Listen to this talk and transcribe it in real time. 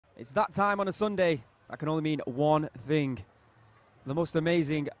It's that time on a Sunday. That can only mean one thing. The most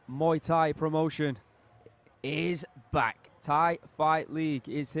amazing Muay Thai promotion is back. Thai Fight League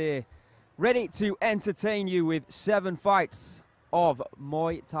is here, ready to entertain you with 7 fights of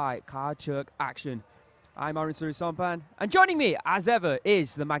Muay Thai card-chirk action. I'm Arun Surisampan, and joining me, as ever,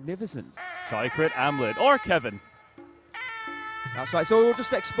 is the magnificent Chai-Crit Amlin, or Kevin. That's right, so we were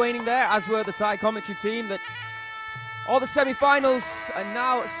just explaining there, as were the Thai commentary team, that all the semi-finals are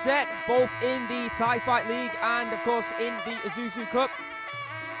now set, both in the Thai Fight League and, of course, in the Isuzu Cup.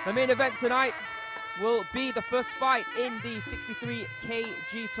 The main event tonight will be the first fight in the 63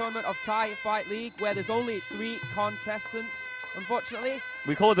 kg tournament of Thai Fight League, where there's only 3 contestants, unfortunately.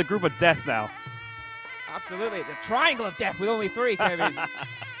 We call it the group of death now. Absolutely, the triangle of death with only 3, Kevin.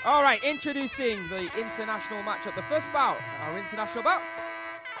 All right, introducing the international matchup, the first bout, our international bout.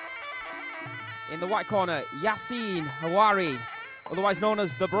 In the white corner, Yassine Hawari, otherwise known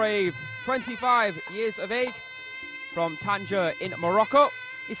as The Brave, 25 years of age, from Tangier in Morocco.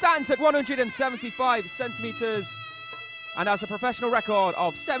 He stands at 175 centimeters and has a professional record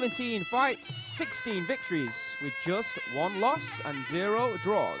of 17 fights, 16 victories, with just 1 loss and 0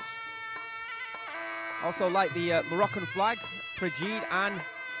 draws. Also like the Moroccan flag, Prajid and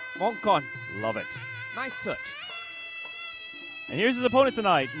Moncon. Love it. Nice touch. And here's his opponent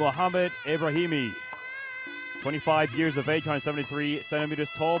tonight, Mohammed Ibrahimi. 25 years of age, 173 centimeters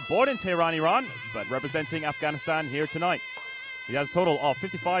tall, born in Tehran, Iran, but representing Afghanistan here tonight. He has a total of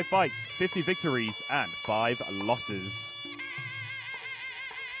 55 fights, 50 victories, and 5 losses.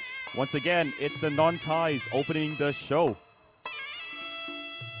 Once again, it's the non-Thais opening the show.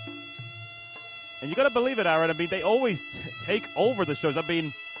 And you gotta believe it, Aaron. I mean, they always take over the shows. I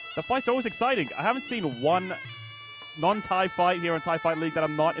mean, the fights are always exciting. I haven't seen one non-Thai fight here in Thai Fight League that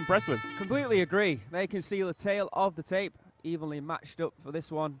I'm not impressed with. Completely agree. They can see the tail of the tape, evenly matched up for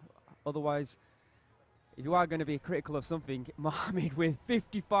this one. Otherwise, if you are going to be critical of something, Mohammed with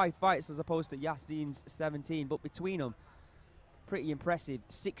 55 fights as opposed to Yassine's 17, but between them, pretty impressive.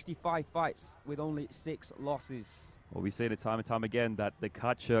 65 fights with only 6 losses. Well, we say it time and time again that the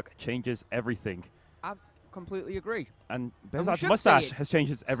card-chirk changes everything. I completely agree. And Behzad's mustache has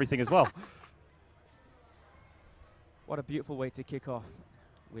changed everything as well. What a beautiful way to kick off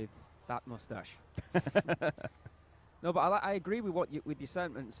with that mustache. No, but I agree with with your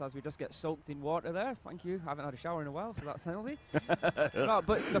sentiments as we just get soaked in water there. Thank you. I haven't had a shower in a while, so that's healthy. No,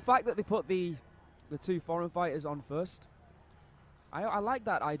 but the fact that they put the 2 foreign fighters on first, I like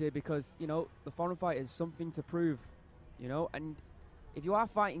that idea because, you know, the foreign fighter is something to prove, you know, and if you are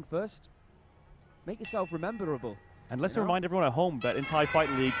fighting first, make yourself rememberable. And let's remind everyone at home that in Thai Fight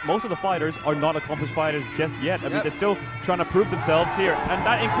League, most of the fighters are not accomplished fighters just yet. I mean, they're still trying to prove themselves here. And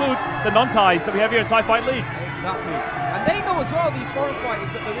that includes the non-Thais that we have here in Thai Fight League. Exactly. And they know as well, these foreign fighters,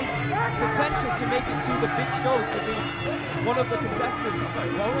 that there is potential to make it to the big shows, to be one of the contestants,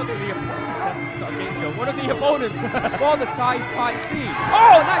 one of the contestants, not a game show, one of the opponents for the Thai Fight team.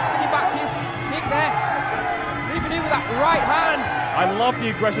 Oh, nice spinning back kick there. Leaping in with that right hand. I love the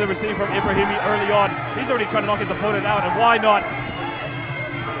aggression that we're seeing from Ibrahimi early on. He's already trying to knock his opponent out, and why not?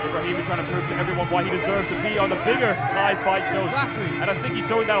 Ibrahimi trying to prove to everyone why he deserves to be on the bigger Thai fight shows. Exactly. And I think he's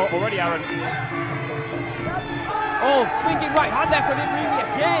showing that already, Aaron. Oh, swinging right hand there from Ibrahimi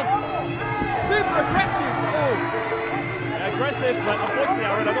again. Super aggressive. Oh. Yeah, aggressive, but unfortunately,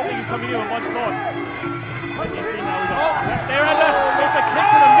 Aaron, I don't think he's coming in with much thought. You see how he's there, and it's a kick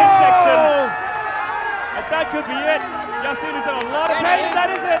to the midsection. And that could be it. Yassine has done a lot of pain, and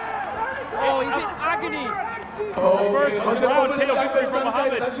that is it. Oh, he's in agony. First round KO victory from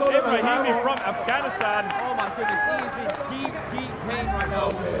Mohammed Ibrahimi from Afghanistan. Oh my goodness, he is in deep, deep pain right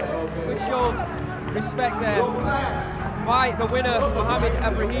now. Which shows respect there by the winner, Mohammed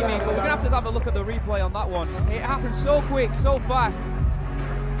Ibrahimi. But we're going to have a look at the replay on that one. It happened so quick, so fast.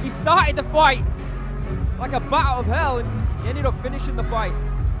 He started the fight like a bat out of hell, and he ended up finishing the fight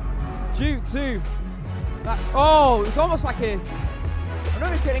due to that's, oh, it's almost like a, I don't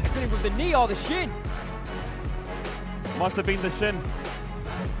know if getting it with the knee or the shin. Must have been the shin.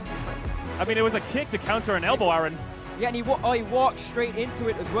 I mean, it was a kick to counter an elbow, Aaron. Yeah, and he walked straight into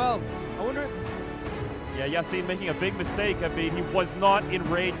it as well. I wonder if... Yeah, Yassine making a big mistake. I mean, he was not in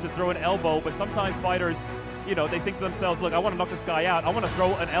range to throw an elbow, but sometimes fighters, you know, they think to themselves, look, I want to knock this guy out. I want to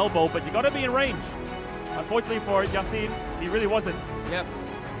throw an elbow, but you got to be in range. Unfortunately for Yassine, he really wasn't. Yep.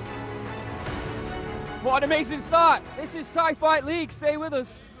 What an amazing start. This is Thai Fight League. Stay with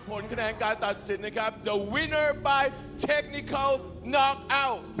us. ผลคะแนนการตัดสินนะครับ The winner by technical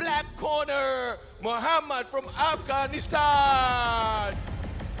knockout Black corner Muhammad from Afghanistan